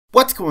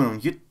What's going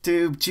on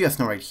YouTube?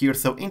 GSNO right here.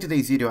 So in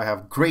today's video I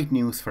have great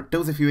news for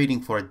those of you waiting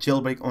for a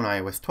jailbreak on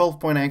iOS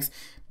 12.x,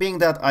 being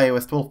that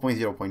iOS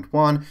 12.0.1,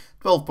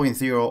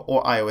 12.0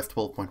 or iOS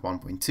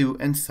 12.1.2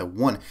 and so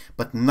on,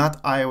 but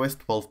not iOS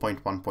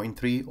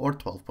 12.1.3 or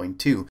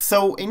 12.2.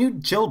 So a new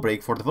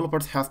jailbreak for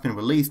developers has been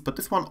released, but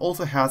this one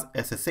also has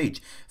SSH.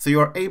 So you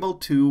are able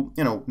to,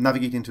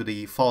 navigate into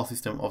the file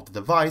system of the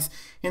device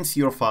and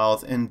see your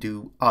files and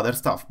do other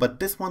stuff. But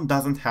this one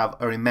doesn't have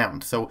a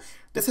remount. So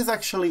this is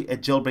actually a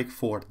jailbreak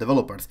for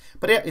developers.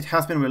 But yeah, it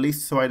has been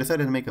released, so I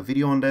decided to make a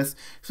video on this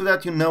so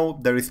that you know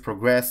there is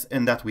progress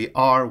and that we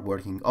are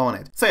working on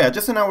it. So yeah,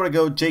 just an hour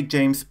ago, Jake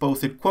James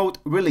posted, quote,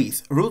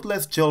 release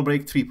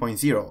RootlessJB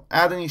 3.0,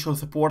 add initial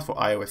support for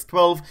iOS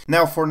 12.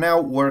 Now for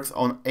now works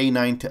on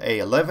A9 to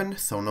A11,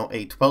 so no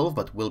A12,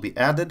 but will be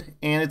added.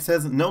 And it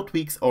says no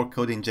tweaks or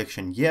code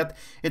injection yet.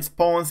 It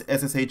spawns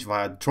SSH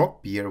via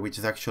Dropbear, which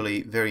is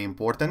actually very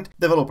important.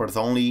 Developers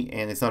only,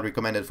 and it's not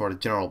recommended for the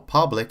general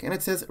public. And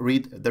it says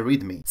read the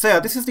README. So yeah,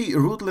 this is the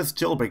Rootless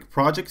Jailbreak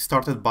project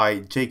started by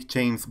Jake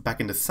James back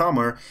in the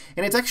summer,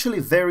 and it's actually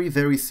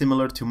very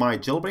similar to my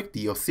jailbreak,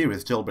 the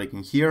Osiris Jailbreak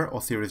in here,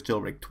 Osiris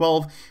Jailbreak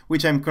 12,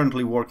 which I'm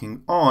currently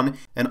working on.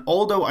 And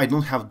although I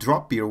don't have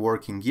Dropbear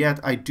working yet,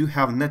 I do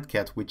have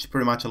Netcat, which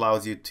pretty much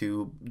allows you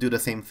to do the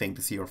same thing,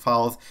 to see your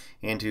files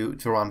and to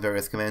run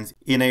various commands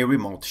in a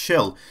remote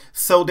shell.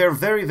 So they're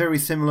very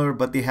similar,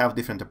 but they have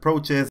different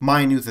approaches.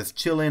 Mine uses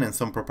chillin and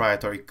some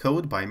proprietary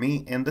code by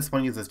me, and this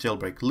one uses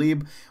jailbreak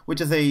lib, which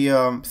is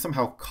a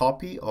somehow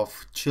copy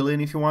of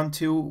chillin if you want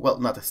to. Well,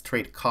 not a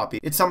straight copy.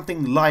 It's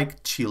something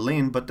like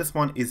chillin, but this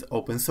one is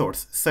open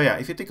source. So yeah,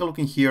 if you take a look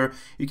in here,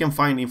 you can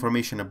find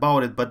information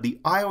about it, but the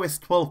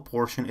iOS 12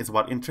 portion is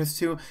what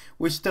interests you,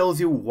 which tells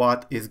you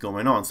what is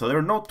going on. So there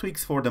are no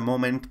tweaks for the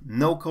moment,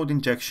 no code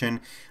injection,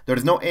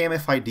 there's no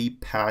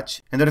AMFID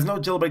patch, and there's no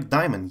jailbreak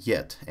daemon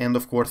yet, and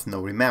of course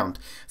no remount.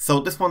 So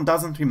this one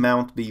doesn't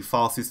remount the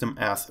file system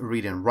as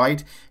read and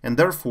write, and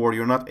therefore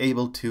you're not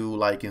able to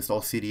like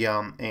install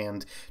Cydia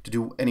and to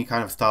do any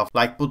kind of stuff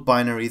like put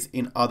binaries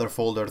in other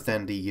folders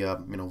than the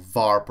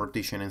var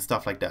partition and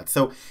stuff like that.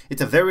 So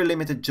it's a very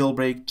limited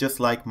jailbreak, just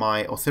like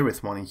my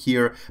Osiris one in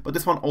here, but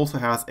this one also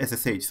has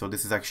SSH, so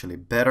this is actually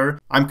better.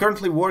 I'm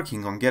currently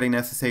working on getting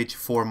SSH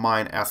for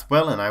mine as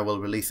well, and I will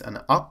release an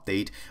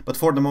update, but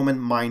for the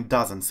moment mine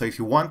doesn't. So if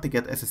you want to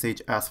get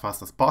SSH as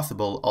fast as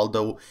possible,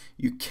 although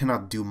you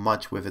cannot do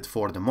much with it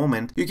for the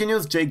moment, you can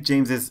use Jake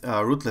James's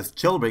Rootless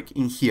Jailbreak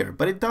in here,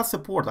 but it does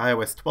support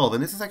iOS 12,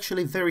 and this is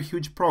actually very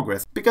huge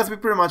progress, because we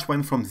pretty much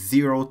went from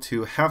 0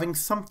 to having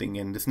something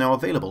and is now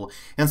available.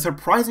 And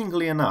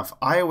surprisingly enough,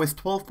 iOS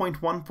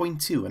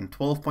 12.1.2 and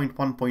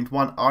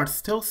 12.1.1 are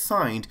still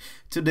signed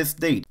to this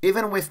date.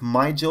 Even with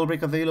my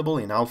jailbreak available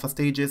in alpha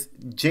stages,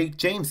 Jake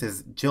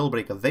James's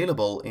jailbreak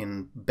available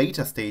in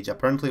beta stage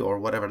apparently, or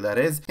whatever that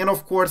is, and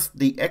of course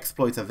the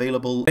exploits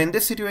available. In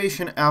this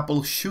situation,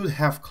 Apple should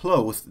have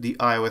closed the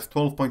iOS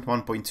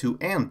 12.1.2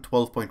 and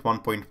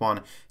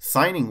 12.1.1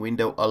 signing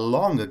window a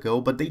long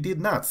ago, but they did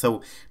not.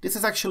 So this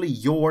is actually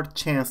your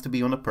chance to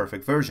be on a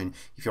perfect version.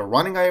 If you're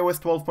running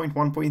iOS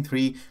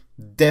 12.1.3,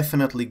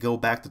 definitely go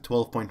back to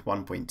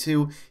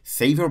 12.1.2,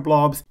 save your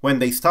blobs. When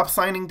they stop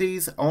signing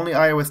these, only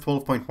iOS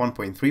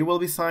 12.1.3 will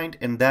be signed,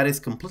 and that is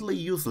completely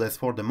useless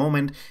for the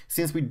moment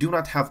since we do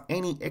not have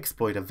any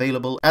exploit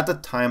available at the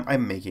time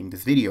I'm making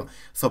this video.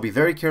 So be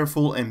very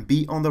careful and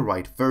be on the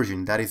right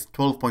version, that is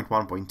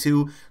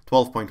 12.1.2,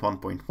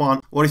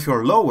 12.1.1, or if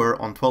you're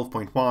lower on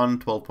 12.1,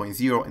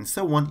 12.0 and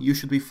so on, you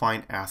should be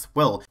fine as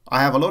well. I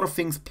have a lot of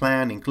things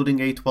planned, including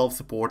A12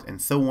 support and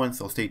so on,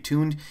 so stay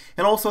tuned.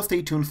 And also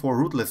stay tuned for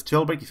Rootless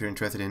Jailbreak if you're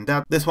interested in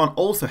that. This one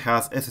also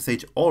has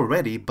SSH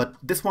already, but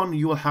this one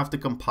you will have to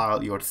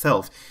compile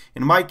yourself.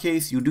 In my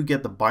case, you do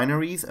get the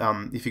binaries.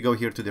 If you go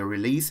here to the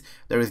release,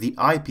 there is the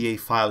IPA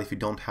file if you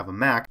don't have a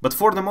Mac. But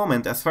for the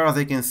moment, as far as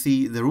I can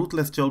see, the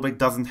Rootless Jailbreak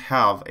doesn't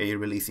have a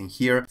release in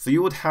here, so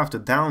you would have to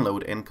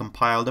download and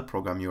compile the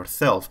program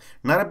yourself.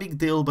 Not a big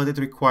deal, but it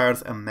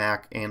requires a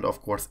Mac and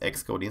of course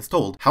Xcode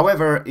installed.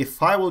 However,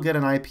 if I will get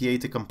an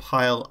IPA to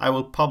compile, I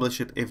will publish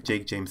it if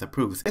Jake James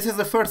approves. This is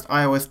the first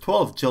iOS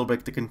 12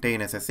 jailbreak to contain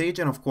SSH,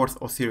 and of course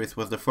Osiris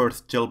was the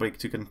first jailbreak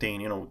to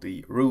contain,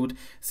 the root,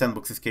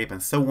 Sandbox escape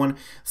and so on.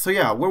 So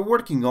yeah, we're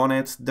working on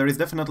it. There is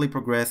definitely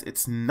progress.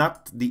 It's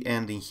not the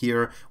end in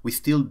here. We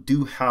still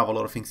do have a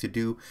lot of things to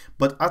do,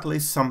 but at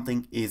least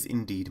something is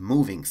indeed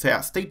moving. So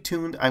yeah, stay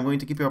tuned. I'm going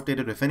to keep you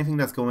updated with anything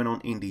that's going on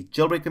in the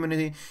jailbreak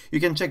community. You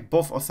can check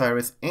both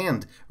Osiris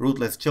and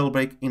Rootless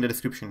Jailbreak in the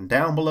description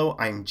down below.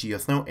 I'm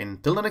GSNO, and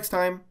until the next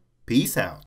time, peace out.